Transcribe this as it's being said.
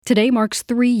Today marks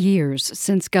 3 years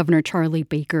since Governor Charlie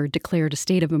Baker declared a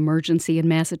state of emergency in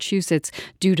Massachusetts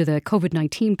due to the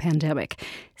COVID-19 pandemic.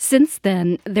 Since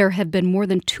then, there have been more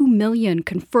than 2 million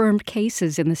confirmed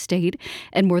cases in the state,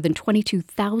 and more than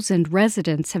 22,000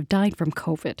 residents have died from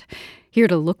COVID. Here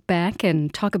to look back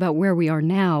and talk about where we are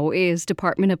now is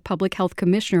Department of Public Health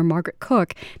Commissioner Margaret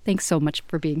Cook. Thanks so much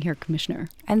for being here, Commissioner.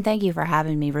 And thank you for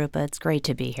having me, Rupa. It's great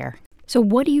to be here. So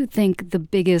what do you think the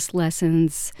biggest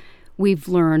lessons we've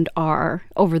learned are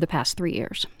over the past 3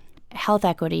 years? Health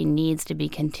equity needs to be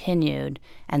continued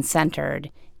and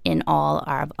centered in all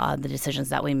the decisions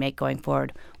that we make going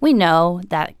forward. We know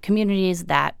that communities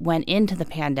that went into the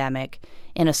pandemic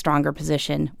in a stronger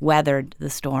position weathered the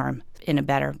storm in a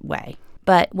better way.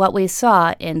 But what we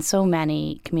saw in so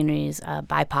many communities,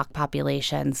 BIPOC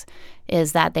populations,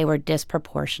 is that they were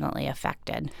disproportionately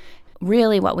affected.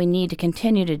 Really, what we need to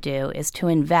continue to do is to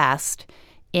invest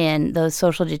in those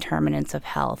social determinants of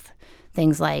health,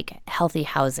 things like healthy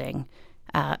housing,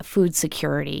 food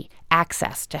security,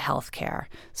 access to health care,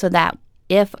 so that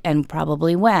if and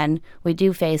probably when we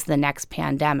do face the next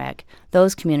pandemic,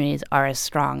 those communities are as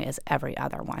strong as every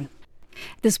other one.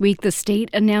 This week, the state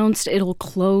announced it'll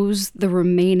close the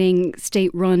remaining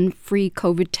state-run free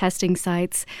COVID testing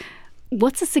sites.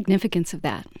 What's the significance of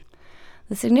that?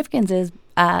 The significance is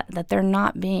that they're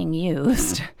not being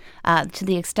used to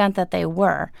the extent that they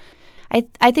were.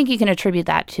 I think you can attribute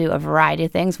that to a variety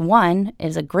of things. One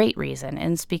is a great reason,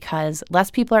 and it's because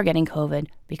less people are getting COVID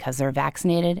because they're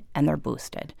vaccinated and they're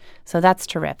boosted. So that's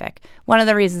terrific. One of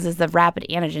the reasons is the rapid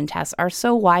antigen tests are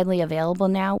so widely available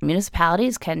now.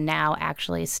 Municipalities can now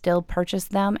actually still purchase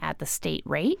them at the state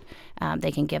rate.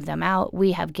 They can give them out.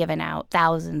 We have given out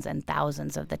thousands and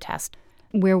thousands of the tests.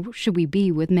 Where should we be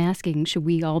with masking? Should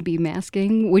we all be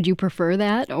masking? Would you prefer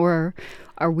that? Or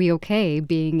are we okay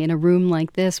being in a room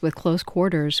like this with close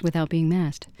quarters without being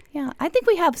masked? Yeah, I think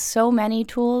we have so many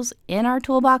tools in our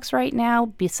toolbox right now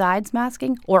besides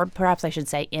masking, or perhaps I should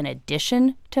say in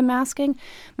addition to masking.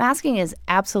 Masking is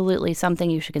absolutely something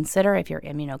you should consider if you're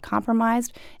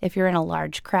immunocompromised, if you're in a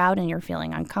large crowd and you're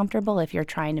feeling uncomfortable, if you're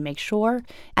trying to make sure.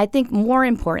 I think more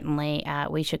importantly,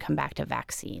 we should come back to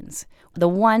vaccines. The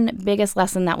one biggest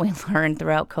lesson that we learned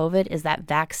throughout COVID is that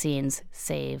vaccines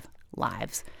save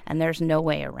lives, and there's no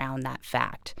way around that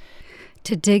fact.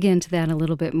 To dig into that a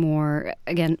little bit more,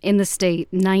 again, in the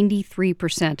state,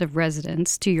 93% of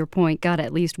residents, to your point, got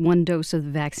at least one dose of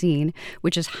the vaccine,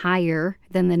 which is higher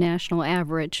than the national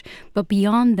average. But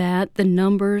beyond that, the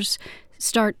numbers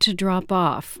start to drop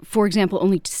off. For example,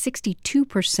 only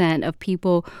 62% of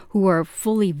people who are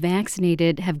fully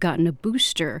vaccinated have gotten a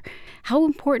booster. How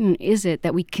important is it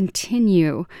that we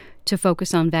continue to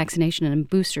focus on vaccination and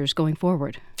boosters going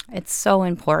forward? It's so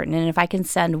important. And if I can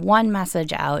send one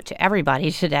message out to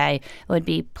everybody today, it would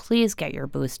be please get your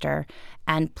booster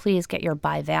and please get your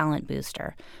bivalent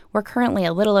booster. We're currently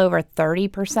a little over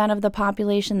 30% of the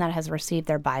population that has received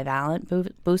their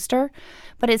bivalent booster,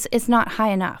 but it's not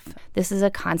high enough. This is a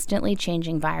constantly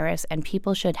changing virus, and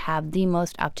people should have the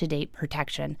most up-to-date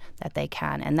protection that they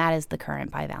can, and that is the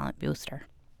current bivalent booster.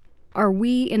 Are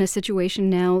we in a situation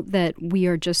now that we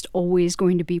are just always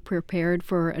going to be prepared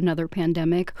for another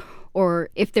pandemic? Or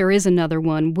if there is another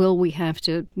one, will we have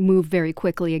to move very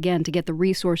quickly again to get the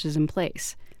resources in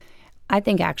place? I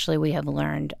think actually we have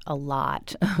learned a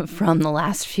lot from the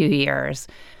last few years.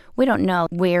 We don't know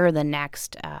where the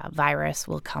next virus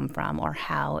will come from or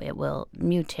how it will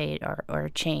mutate or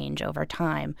change over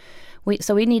time.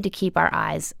 So we need to keep our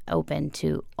eyes open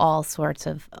to all sorts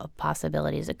of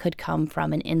possibilities. It could come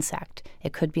from an insect.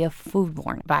 It could be a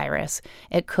foodborne virus.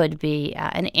 It could be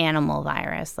an animal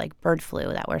virus like bird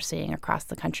flu that we're seeing across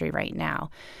the country right now.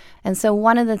 And so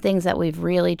one of the things that we've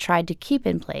really tried to keep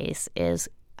in place is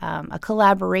a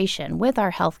collaboration with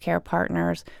our healthcare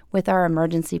partners, with our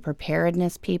emergency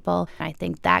preparedness people. And I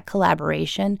think that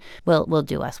collaboration will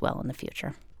do us well in the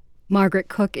future. Margaret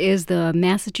Cook is the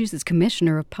Massachusetts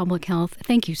Commissioner of Public Health.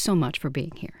 Thank you so much for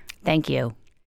being here. Thank you.